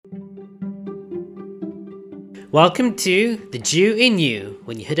Welcome to The Jew in You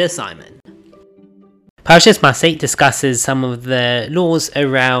when Yehuda Simon. Matos-Masei discusses some of the laws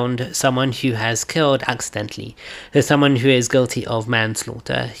around someone who has killed accidentally. There's someone who is guilty of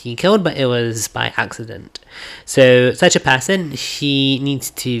manslaughter. He killed, but it was by accident. So such a person, he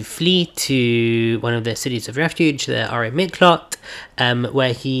needs to flee to one of the cities of refuge, the Arey Miklat,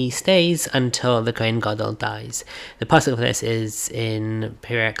 where he stays until the Kohen Gadol dies. The pasuk of this is in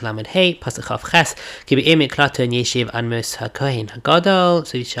Perek Lamed Hey, pasuk Chav Ches, Ki be'er miklaton yeshiv an mos haKohen haGadol,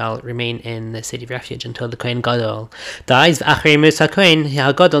 so he shall remain in the city of refuge until the Kohen Gadol dies. V'achrei mos haKohen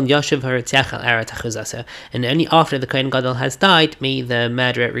haGadol yoshev haRotzeach al eret achuzaso, and only after the Kohen Gadol has died may the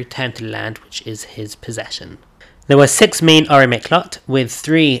murderer return to the land which is his possession. There were 6 main Arey Miklat, with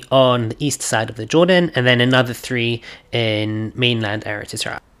 3 on the east side of the Jordan, and then another 3 in mainland Eretz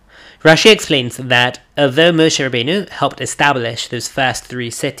Israel. Rashi explains that although Moshe Rabbeinu helped establish those first 3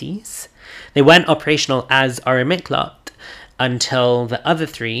 cities, they weren't operational as Arey Miklat until the other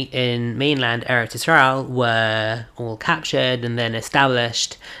 3 in mainland Eretz Israel were all captured and then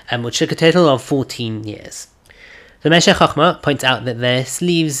established, which took a total of 14 years. The Meshech Chochma points out that this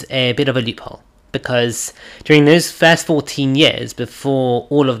leaves a bit of a loophole, because during those first 14 years, before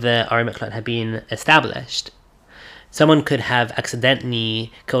all of the Arey Miklat had been established, someone could have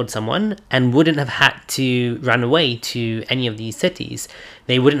accidentally killed someone and wouldn't have had to run away to any of these cities.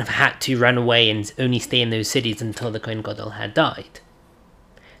 They wouldn't have had to run away and only stay in those cities until the Kohen Gadol had died.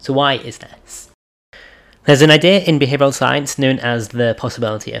 So why is this? There's an idea in behavioral science known as the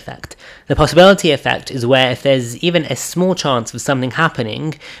possibility effect. The possibility effect is where if there's even a small chance of something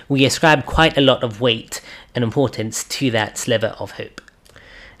happening, we ascribe quite a lot of weight and importance to that sliver of hope.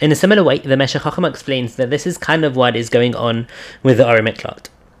 In a similar way, the Meshech Chochma explains that this is kind of what is going on with the Arey Miklat.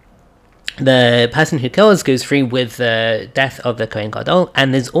 The person who kills goes free with the death of the Kohen Gadol,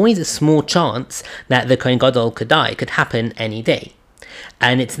 and there's always a small chance that the Kohen Gadol could die. It could happen any day.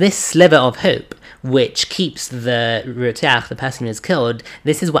 And it's this sliver of hope which keeps the Rotzeach, the person who is killed,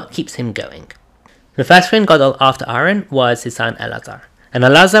 this is what keeps him going. The first Kohen Gadol after Aaron was his son Elazar, and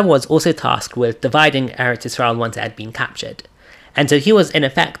Elazar was also tasked with dividing Eretz Israel once it had been captured. And so he was in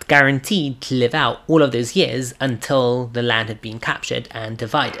effect guaranteed to live out all of those years until the land had been captured and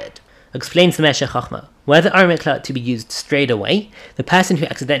divided. Explains the Meshech Chochma, were the Arey Miklat to be used straight away, the person who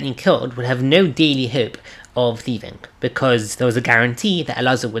accidentally killed would have no daily hope of thieving, because there was a guarantee that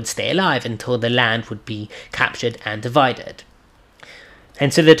Elazar would stay alive until the land would be captured and divided.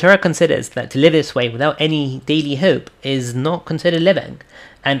 And so the Torah considers that to live this way without any daily hope is not considered living.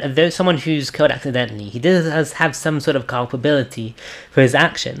 And although someone who's killed accidentally, he does have some sort of culpability for his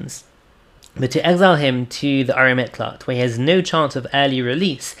actions, but to exile him to the Arey Miklat, where he has no chance of early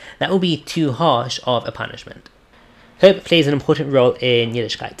release, that will be too harsh of a punishment. Hope plays an important role in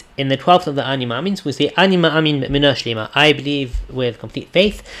Yiddishkeit. In the 12th of the Ani Ma'amins, we say Ani Ma'amin B'Emunah Shlema, I believe with complete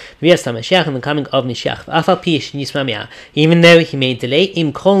faith, V'yas Mashiach, in the coming of Mashiach, V'afal pi shenisma mi'ah, even though he may delay,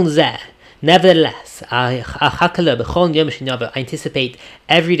 Im kol zeh, nevertheless, I anticipate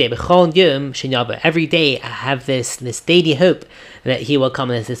every day, every day I have this daily hope that he will come.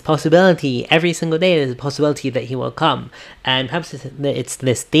 There's this possibility, every single day there's a possibility that he will come. And perhaps it's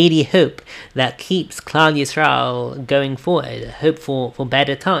this daily hope that keeps Klal Yisrael going forward, hope for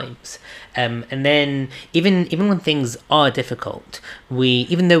better times. And then even when things are difficult,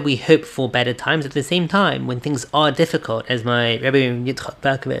 even though we hope for better times, at the same time, when things are difficult, as my Rebbe Yitzchak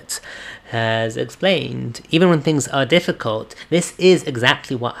Berkowitz has explained, even when things are difficult, this is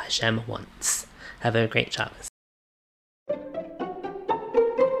exactly what Hashem wants. Have a great Shabbos.